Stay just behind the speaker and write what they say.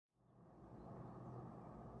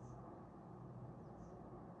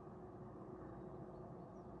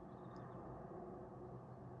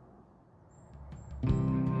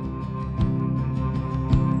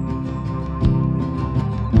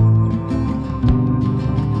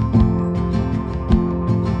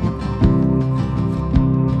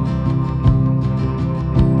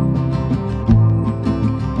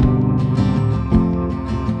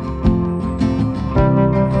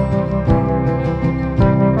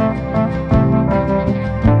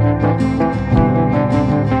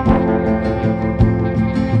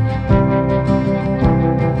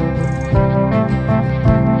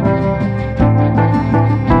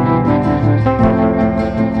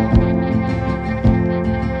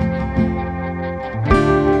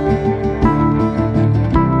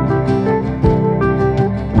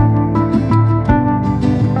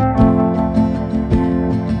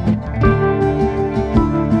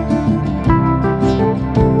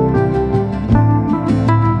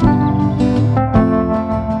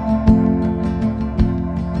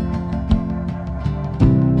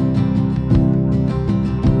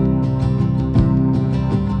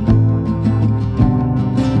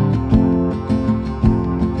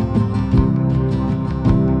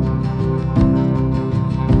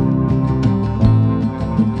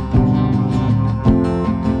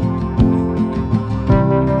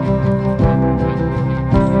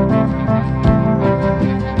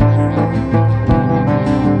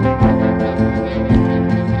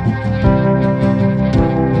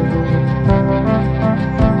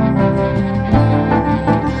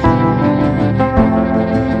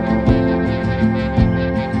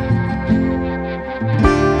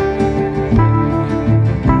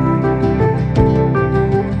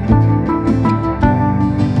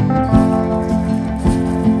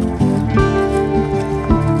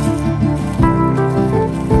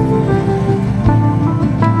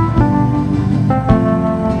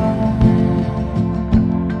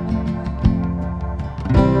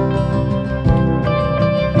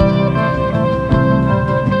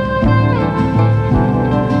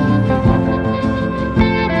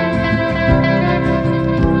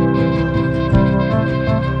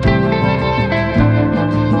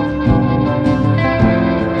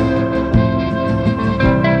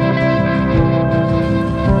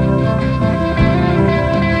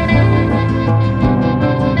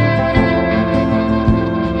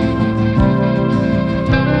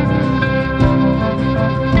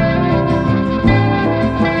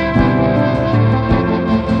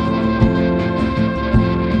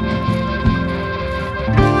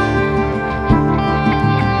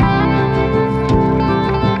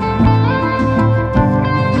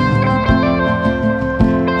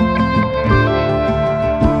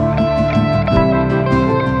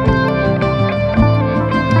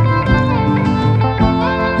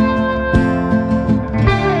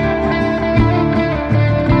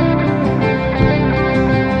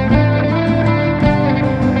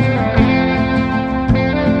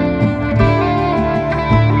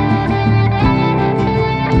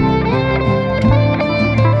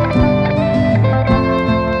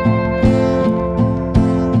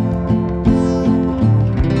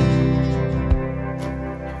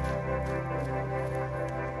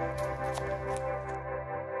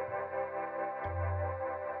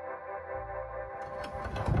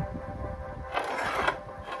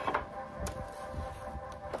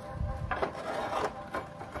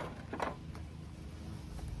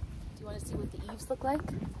look like?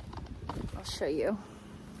 I'll show you.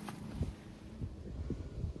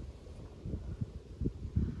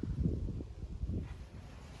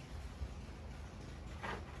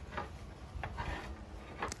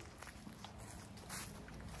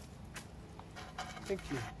 Thank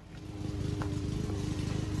you.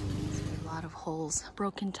 A lot of holes,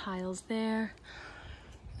 broken tiles there,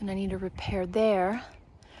 and I need to repair there,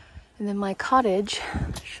 and then my cottage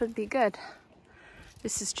should be good.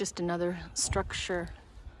 This is just another structure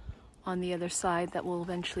on the other side that we'll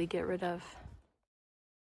eventually get rid of.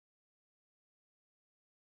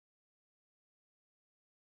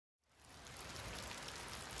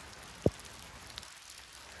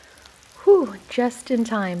 Whew, just in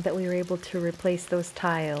time that we were able to replace those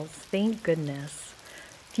tiles. Thank goodness.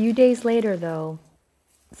 A few days later though,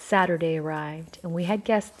 Saturday arrived and we had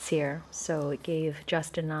guests here, so it gave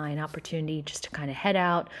Justin and I an opportunity just to kind of head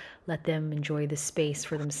out, let them enjoy the space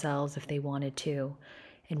for themselves if they wanted to.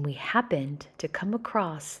 And we happened to come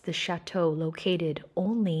across the chateau located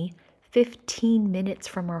only 15 minutes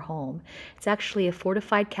from our home. It's actually a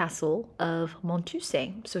fortified castle of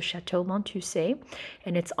Montousses, so Château Montousse,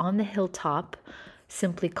 and it's on the hilltop,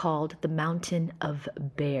 simply called the Mountain of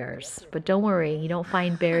Bears. But don't worry, you don't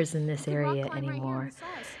find bears in this area anymore.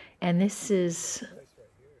 And this is,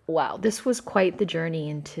 wow, this was quite the journey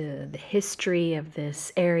into the history of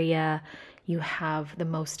this area. You have the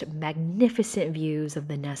most magnificent views of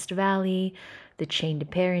the Nest Valley, the Chaîne de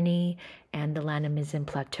Pyrénées, and the Lannemezan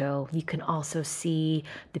Plateau. You can also see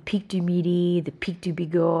the Pic du Midi, the Pic du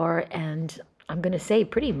Bigorre, and I'm going to say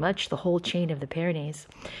pretty much the whole chain of the Pyrenees.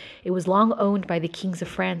 It was long owned by the kings of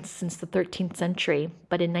France since the 13th century,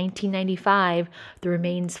 but in 1995, the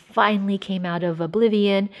remains finally came out of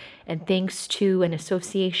oblivion, and thanks to an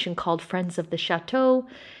association called Friends of the Chateau,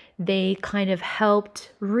 they kind of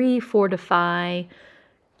helped refortify,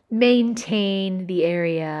 maintain the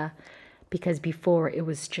area, because before it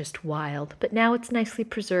was just wild. But now it's nicely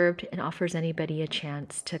preserved and offers anybody a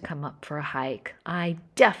chance to come up for a hike. I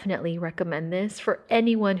definitely recommend this for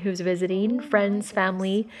anyone who's visiting, friends,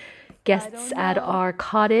 family, guests at our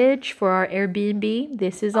cottage for our Airbnb.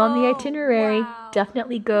 This is on the itinerary. Wow.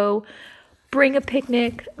 Definitely go, bring a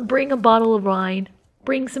picnic, bring a bottle of wine,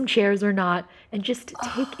 bring some chairs or not, and just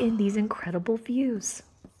take in these incredible views.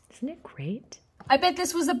 Isn't it great? I bet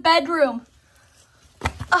this was a bedroom.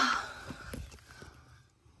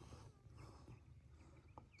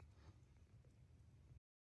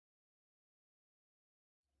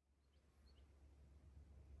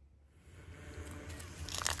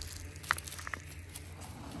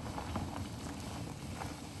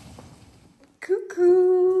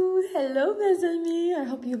 Coucou! Hello, mes amis. I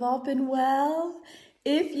hope you've all been well.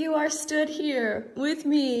 If you are stood here with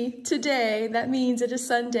me today, that means it is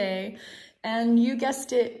Sunday, and you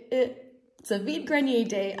guessed it, it's a vide grenier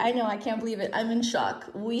day. I know, I can't believe it. I'm in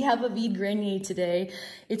shock. We have a vide grenier today.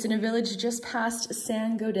 It's in a village just past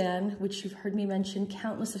Saint-Gaudens, which you've heard me mention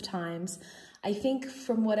countless of times. I think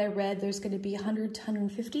from what I read, there's going to be 100 to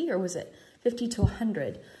 150, or was it 50 to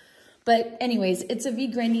 100? But anyways, it's a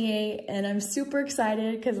vide grenier, and I'm super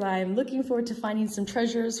excited because I'm looking forward to finding some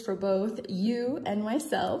treasures for both you and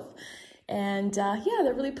myself. And yeah,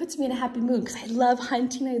 that really puts me in a happy mood because I love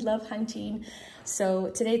hunting. So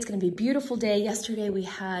today it's going to be a beautiful day. Yesterday we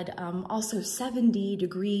had also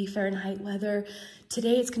 70-degree Fahrenheit weather.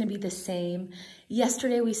 Today it's going to be the same.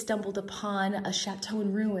 Yesterday we stumbled upon a chateau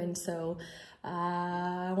in ruin, so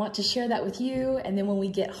I want to share that with you. And then when we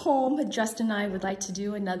get home, Justin and I would like to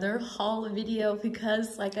do another haul video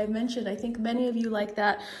because, like I mentioned, I think many of you like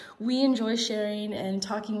that. We enjoy sharing and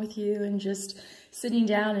talking with you and just sitting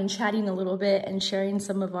down and chatting a little bit and sharing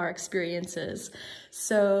some of our experiences.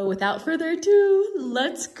 So without further ado,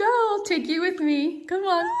 let's go. I'll take you with me. Come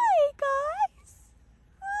on. Hi, guys.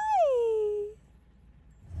 Hi.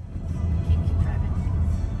 Keep driving.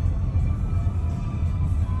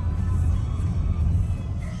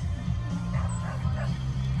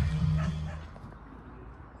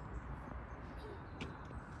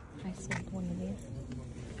 I sold one of these.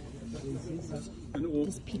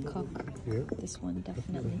 This peacock. Yeah. This one,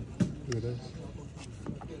 definitely. Look at this.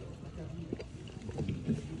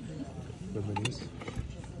 Reminisce.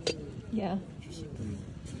 Yeah.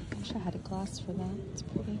 I wish I had a glass for that. It's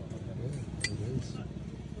pretty. Yeah, it is.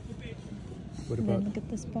 What And about? then look at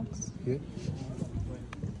this box. Yeah.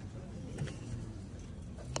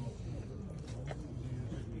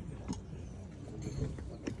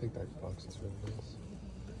 I think that box is really nice.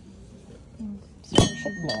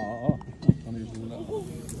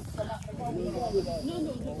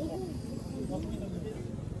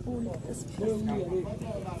 Oh, look at this place.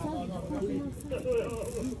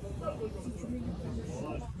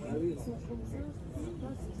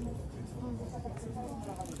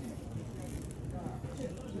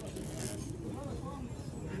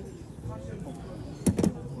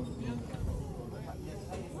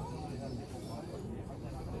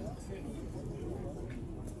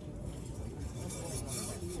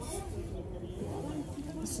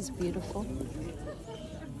 This is beautiful.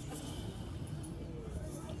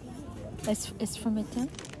 It's from a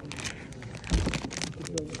tent.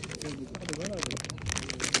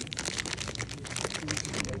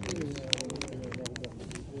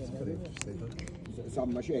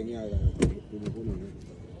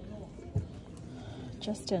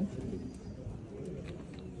 Justin.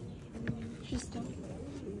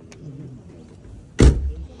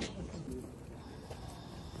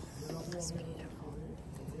 That's beautiful.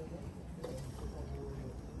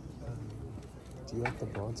 Do you like the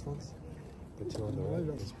bronze ones? The two on the right,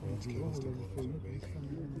 those bronze candlesticks are amazing.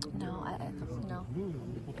 No, no.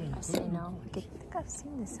 I say no. I think I've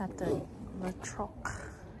seen this at the La Troc.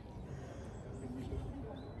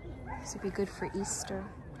 This would be good for Easter.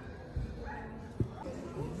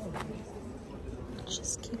 It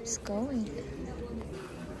just keeps going.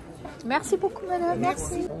 Merci beaucoup, madame.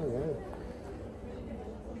 Merci. Oh, right.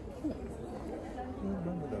 I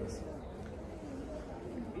remember those.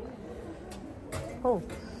 Oh.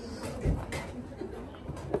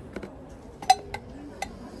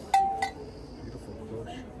 Beautiful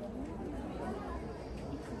bush.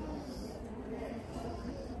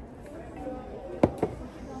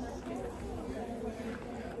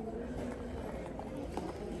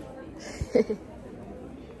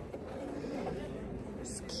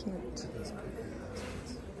 It's cute.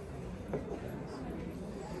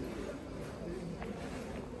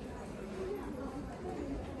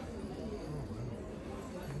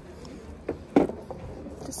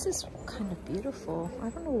 This is kind of beautiful. I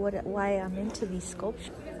don't know why I'm into these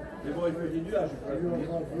sculptures.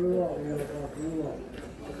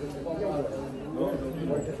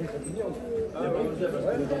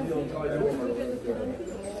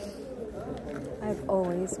 I've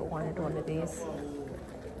always wanted one of these.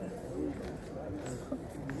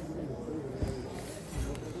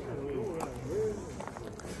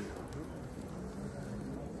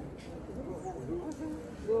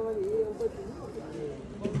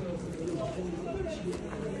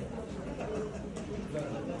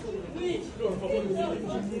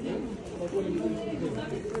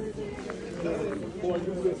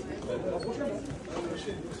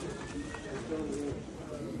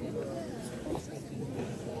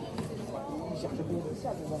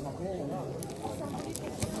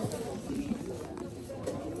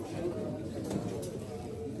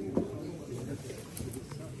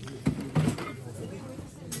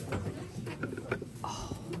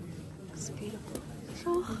 Oh, c'est beautiful.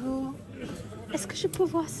 Bonjour. Est-ce que je peux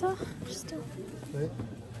voir ça? Juste... Oui.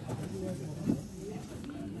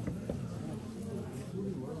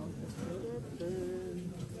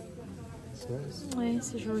 Oui,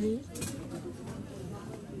 c'est joli.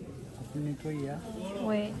 On peut nettoyer, hein.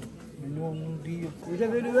 Oui. Mais nous, on nous dit, vous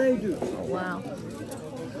avez le 1 et 2. Oh, wow.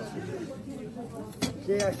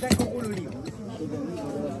 C'est à 5 € le livre.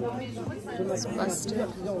 It's busted.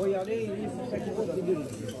 Ils ont regardé, ils font 5 € c'est 2 livres.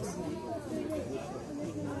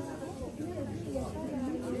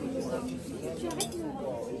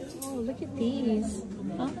 Oh, look at these.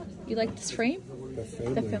 Huh? You like this frame? The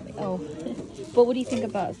family. The family. Oh. But what do you think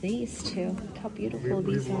about these two? Look how beautiful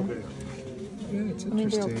these are. Yeah, it's I mean,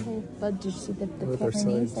 they're interesting. okay. But did you see the Leather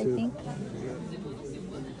Pyrenees, signs, I too. think?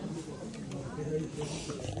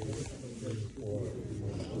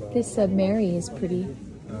 This Mary is pretty.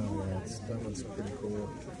 Oh, yeah, that one's pretty cool.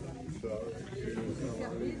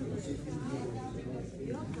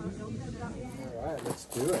 All right, let's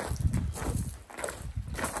do it.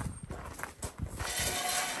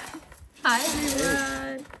 Hi,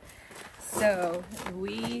 everyone. So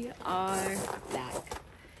we are back.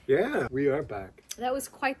 Yeah, we are back. That was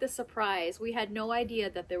quite the surprise. We had no idea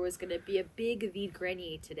that there was going to be a big vide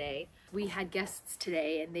grenier today. We had guests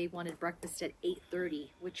today and they wanted breakfast at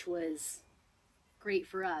 8:30, which was great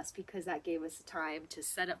for us because that gave us time to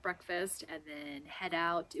set up breakfast and then head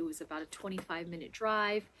out. It was about a 25-minute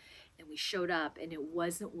drive and we showed up and it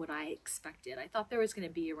wasn't what I expected. I thought there was going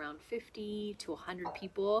to be around 50 to 100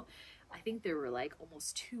 people. I think there were like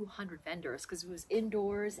almost 200 vendors because it was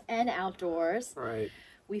indoors and outdoors. Right.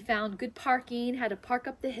 We found good parking, had to park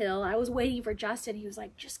up the hill. I was waiting for Justin. He was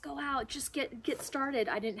like, just go out, just get started.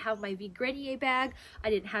 I didn't have my Grenier bag. I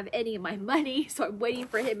didn't have any of my money. So I'm waiting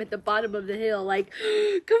for him at the bottom of the hill like,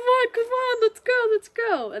 come on, let's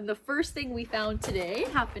go. And the first thing we found today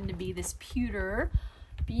happened to be this pewter,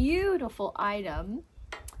 beautiful item.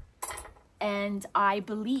 And I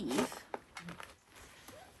believe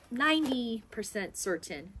 90%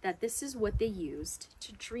 certain that this is what they used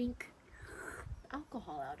to drink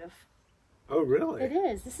alcohol out of. Oh, really? It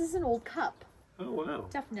is. This is an old cup. Oh, wow.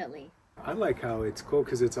 Definitely. I like how it's cool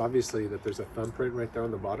because it's obviously that there's a thumbprint right there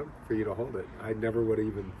on the bottom for you to hold it. I never would have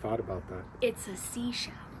even thought about that. It's a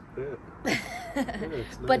seashell. Yeah. It's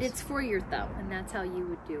nice. But it's for your thumb, and that's how you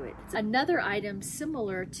would do it. Another item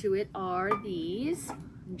similar to it are these.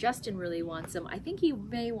 Justin really wants them. I think he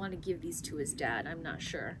may want to give these to his dad. I'm not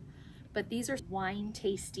sure. But these are wine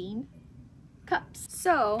tasting cups.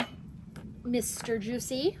 So, Mr.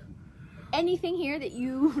 Juicy, anything here that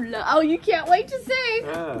you love? Oh, you can't wait to say.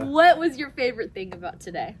 What was your favorite thing about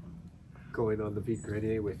today? Going on the Vite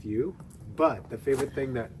Grenier with you. But the favorite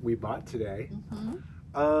thing that we bought today,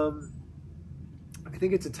 I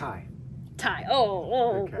think it's a tie. Tie.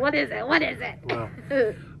 Oh, okay. What is it?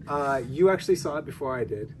 Well, you actually saw it before I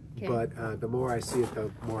did. Okay. But the more I see it, the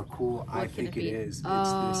more cool I think it is. It's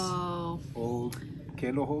this old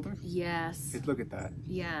candle holder. Yes. Look at that.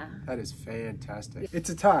 Yeah. That is fantastic. It's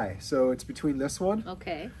a tie, so it's between this one.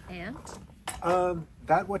 Okay, and?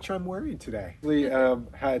 That which I'm wearing today. We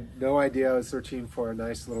had no idea I was searching for a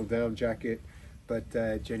nice little down jacket, but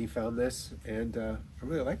Jenny found this, and I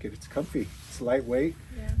really like it. It's comfy, it's lightweight,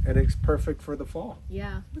 and it's perfect for the fall.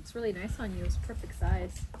 Yeah, looks really nice on you. It's perfect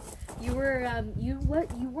size. You were you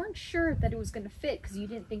weren't sure that it was going to fit because you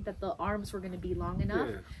didn't think that the arms were going to be long enough.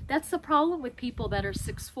 Yeah. That's the problem with people that are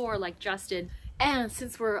 6'4" like Justin. And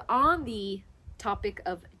since we're on the topic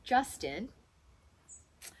of Justin,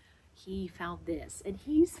 he found this, and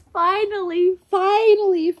he's finally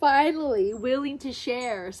willing to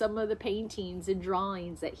share some of the paintings and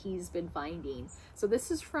drawings that he's been finding. So this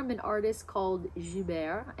is from an artist called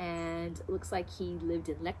Joubert, and it looks like he lived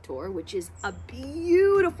in Lector, which is a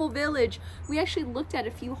beautiful village. We actually looked at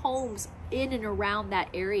a few homes in and around that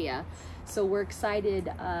area. So we're excited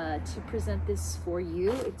to present this for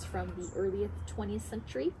you. It's from the early 20th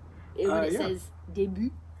century. It says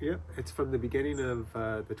début. Yep, it's from the beginning of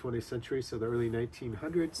the 20th century, so the early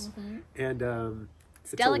 1900s, and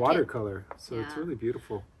it's a watercolor, so it's really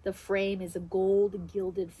beautiful. The frame is a gold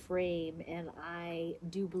gilded frame, and I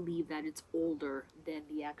do believe that it's older than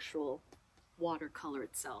the actual watercolor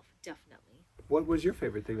itself, definitely. What was your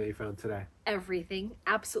favorite thing that you found today? Everything,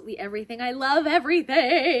 absolutely everything. I love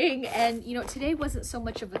everything. And you know, today wasn't so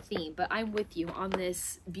much of a theme, but I'm with you on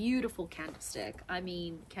this beautiful candlestick. I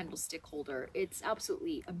mean, candlestick holder. It's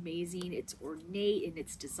absolutely amazing. It's ornate in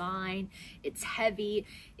its design. It's heavy.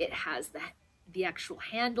 It has the actual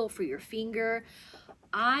handle for your finger.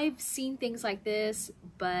 I've seen things like this,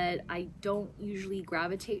 but I don't usually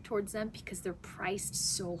gravitate towards them because they're priced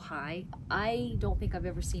so high. I don't think I've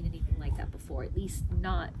ever seen anything like that before, at least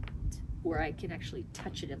not where I can actually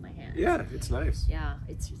touch it in my hands. Yeah, it's nice. Yeah,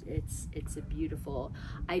 it's a beautiful.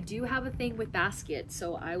 I do have a thing with baskets,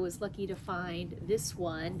 so I was lucky to find this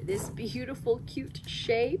one, this beautiful, cute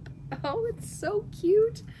shape. Oh, it's so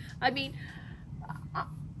cute. I mean,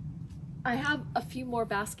 I have a few more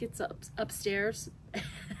baskets upstairs.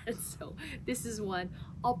 So this is one.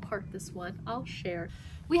 I'll part this one. I'll share.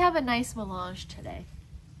 We have a nice melange today.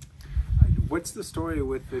 What's the story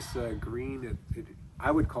with this green?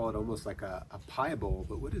 I would call it almost like a pie bowl,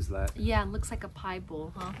 but what is that? Yeah, it looks like a pie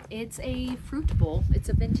bowl, huh? It's a fruit bowl. It's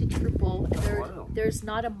a vintage fruit bowl. Wow. There's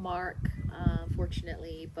not a mark,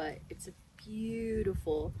 fortunately, but it's a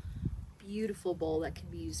beautiful bowl that can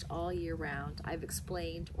be used all year round. I've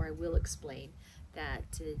explained, or I will explain, that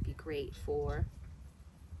it'd be great for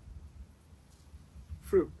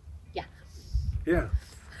fruit. Yeah. Yeah.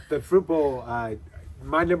 The fruit bowl,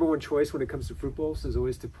 my number one choice when it comes to fruit bowls is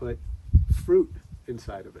always to put fruit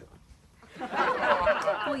inside of it.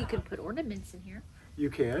 Well, you can put ornaments in here. You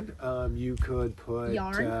can. You could put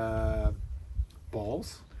yarn,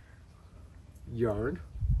 balls, yarn,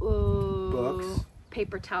 ooh, books,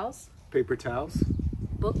 paper towels,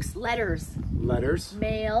 books, letters,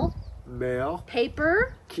 mail,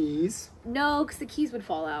 paper, keys. No, because the keys would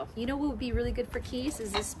fall out. You know what would be really good for keys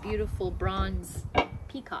is this beautiful bronze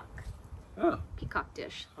peacock. Oh. Peacock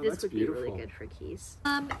dish. Oh, this would beautiful. be really good for keys.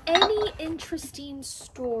 Any interesting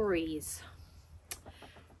stories?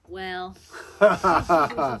 Well.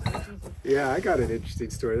 Yeah, I got an interesting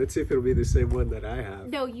story. Let's see if it'll be the same one that I have.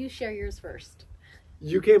 No, you share yours first.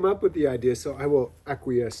 You came up with the idea, so I will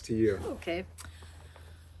acquiesce to you. Okay.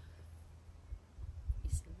 You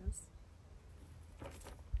see this?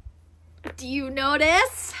 Do you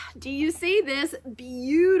notice? Do you see this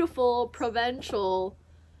beautiful provincial?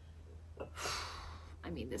 I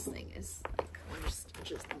mean, this thing is like, let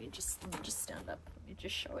me just stand up. Let me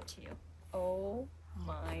just show it to you. Oh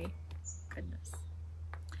my goodness.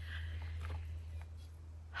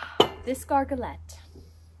 This gargolette,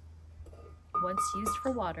 once used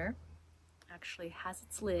for water, actually has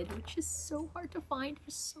its lid, which is so hard to find.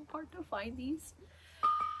 It's so hard to find these.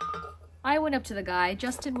 I went up to the guy.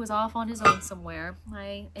 Justin was off on his own somewhere,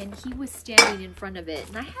 and he was standing in front of it,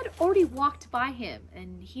 and I had already walked by him,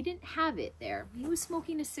 and he didn't have it there. He was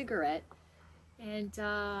smoking a cigarette, and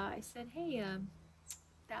I said, hey,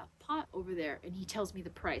 that pot over there, and he tells me the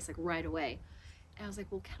price, like, right away. And I was like,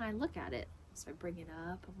 well, can I look at it? So I bring it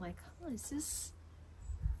up. I'm like, huh, is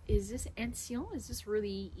this ancien? Is this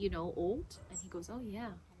really, you know, old? And he goes, oh yeah.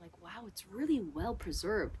 I'm like, wow, it's really well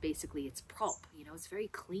preserved. Basically, it's propre, you know, it's very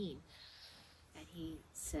clean. And he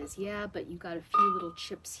says, yeah, but you got a few little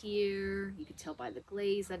chips here. You can tell by the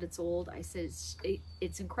glaze that it's old. I said,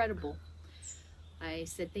 it's incredible. I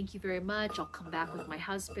said, thank you very much. I'll come back with my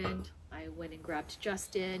husband. I went and grabbed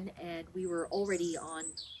Justin, and we were already on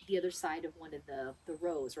the other side of one of the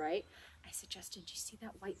rows, right? I said, Justin, do you see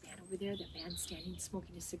that white man over there? That man standing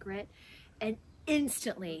smoking a cigarette? And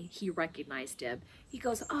instantly he recognized him. He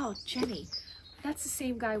goes, oh, Jenny, that's the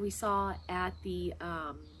same guy we saw at the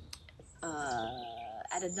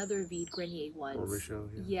at another Vide Grenier once.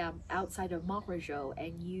 Montrejot, yeah, outside of Montrejot,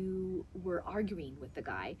 and you were arguing with the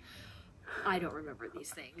guy. I don't remember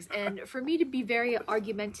these things. And for me to be very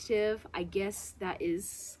argumentative, I guess that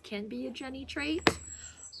can be a Jenny trait,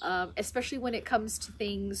 especially when it comes to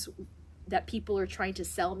things that people are trying to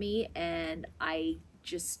sell me and I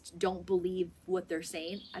just don't believe what they're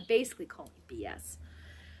saying. I basically call it BS.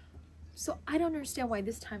 So I don't understand why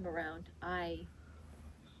this time around I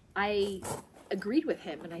agreed with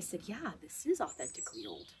him, and I said, yeah, this is authentically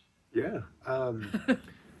old. Yeah.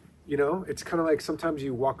 You know, it's kind of like sometimes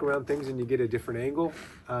you walk around things and you get a different angle.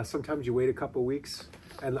 Sometimes you wait a couple weeks.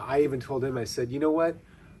 And I even told him, I said, you know what?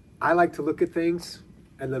 I like to look at things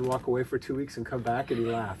and then walk away for 2 weeks and come back, and he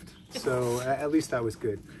laughed. So at least that was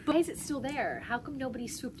good. But why is it still there? How come nobody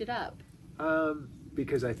swooped it up?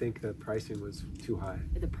 Because I think the pricing was too high.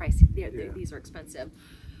 The pricing, these are expensive.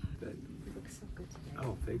 But, You look so good today.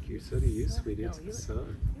 oh, thank you. So do you, sweetie. It's the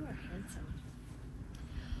sun. You are handsome.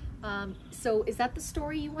 So is that the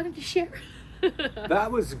story you wanted to share?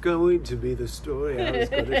 That was going to be the story I was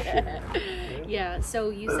going to share. Yeah,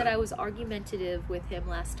 so you said I was argumentative with him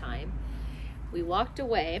last time. We walked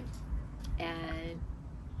away, and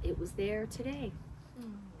it was there today.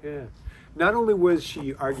 Yeah. Not only was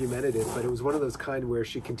she argumentative, but it was one of those kind where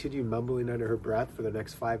she continued mumbling under her breath for the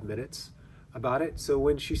next 5 minutes about it. So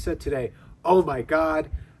when she said today, oh my God,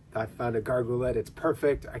 I found a gargolette, it's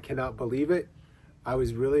perfect, I cannot believe it, I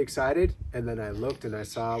was really excited. And then I looked and I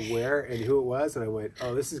saw where and who it was, and I went,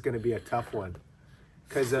 oh, this is going to be a tough one.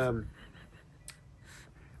 Because I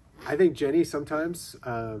think Jenny sometimes,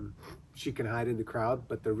 she can hide in the crowd,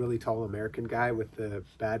 but the really tall American guy with the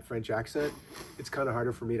bad French accent, it's kind of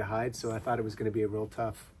harder for me to hide. So I thought it was going to be a real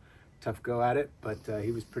tough go at it, but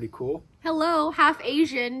he was pretty cool. Hello, half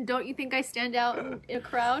Asian. Don't you think I stand out in a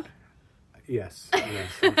crowd? Yes, I'm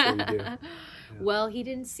sure you do. Yeah. Well, he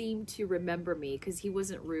didn't seem to remember me because he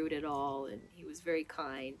wasn't rude at all, and he was very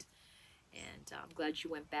kind. And I'm glad you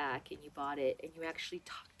went back and you bought it, and you actually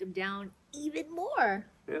talked him down even more.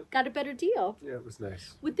 Yep. Got a better deal. Yeah, it was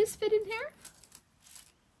nice. Would this fit in here?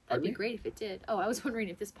 That'd Pardon be me? great if it did. Oh, I was wondering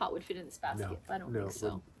if this pot would fit in this basket. No, I don't no, think so.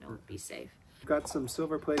 wouldn't. No, it'd be safe. We've got some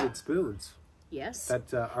silver-plated spoons Yes.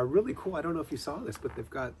 that are really cool. I don't know if you saw this, but they've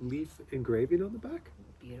got leaf engraving on the back.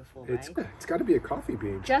 Beautiful, right? It's got to be a coffee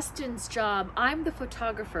bean. Justin's job, I'm the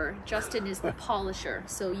photographer. Justin is the polisher.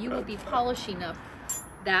 So you will be polishing up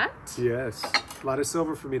that. Yes, a lot of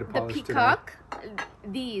silver for me to The polish peacock.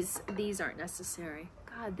 These aren't necessary.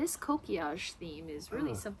 God, this coquillage theme is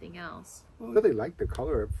really Oh. something else. Today. I really liked the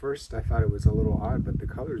color at first. I thought it was a little odd, but the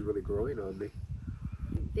color is really growing on me.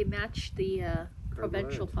 They match the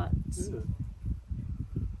provincial pots. Yeah.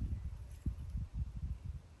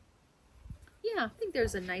 Yeah, I think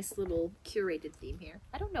there's a nice little curated theme here.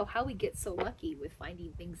 I don't know how we get so lucky with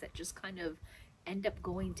finding things that just kind of end up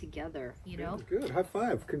going together, you know? Good. High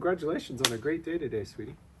five. Congratulations on a great day today,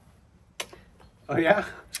 sweetie. Oh, yeah?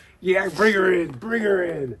 Yeah, bring her in. Bring her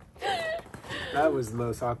in. That was the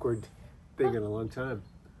most awkward thing in a long time.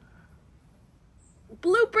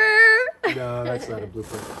 Blooper! No, that's not a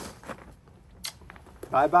blooper.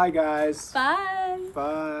 Bye-bye, guys. Bye!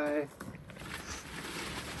 Bye.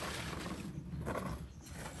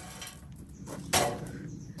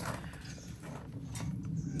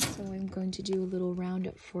 So I'm going to do a little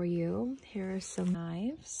roundup for you. Here are some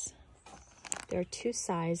knives. There are two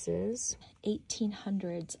sizes.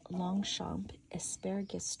 1800s Longchamp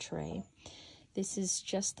asparagus tray. This is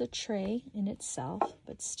just the tray in itself,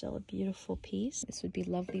 but still a beautiful piece. This would be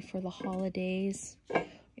lovely for the holidays,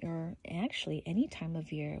 or actually any time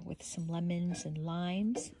of year with some lemons and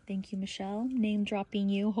limes. Thank you, Michelle. Name dropping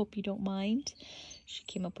you. Hope you don't mind. She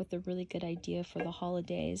came up with a really good idea for the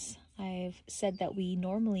holidays. I've said that we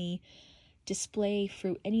normally display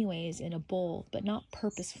fruit anyways in a bowl, but not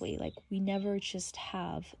purposefully. Like, we never just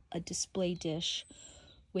have a display dish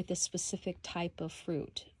with a specific type of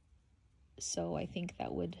fruit. So I think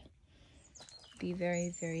that would be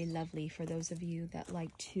very, very lovely for those of you that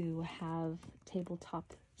like to have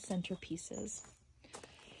tabletop centerpieces.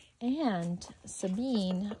 And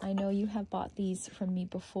Sabine, I know you have bought these from me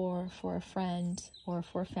before for a friend or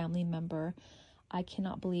for a family member. I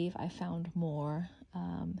cannot believe I found more.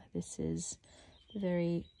 This is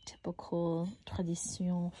very typical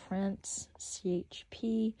Tradition France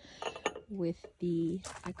CHP with the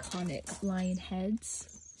iconic lion heads.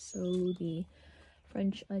 So the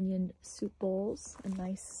French onion soup bowls, a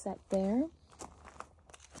nice set there.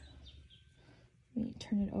 Let me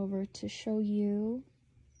turn it over to show you.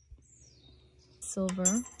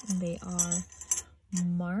 Silver, and they are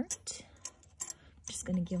marked. Just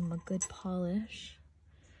gonna give them a good polish.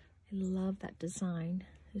 I love that design.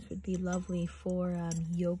 This would be lovely for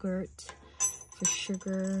yogurt, for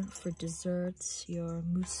sugar, for desserts, your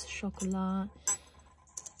mousse chocolat.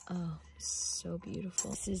 Oh, so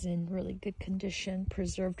beautiful. This is in really good condition,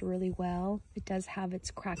 preserved really well. It does have its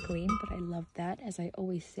crackling, but I love that. As I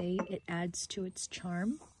always say, it adds to its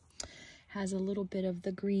charm. Has a little bit of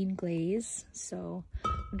the green glaze, so I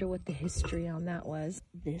wonder what the history on that was.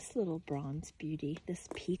 This little bronze beauty, this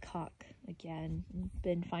peacock, again,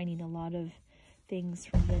 been finding a lot of things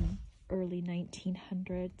from the early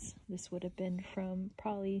 1900s. This would have been from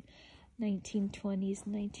probably 1920s,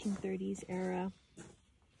 1930s era.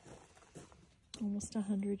 Almost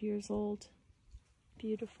 100 years old.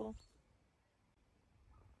 Beautiful.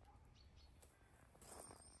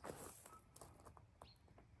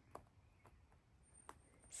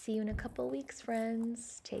 See you in a couple weeks,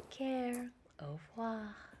 friends. Take care. Au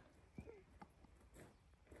revoir.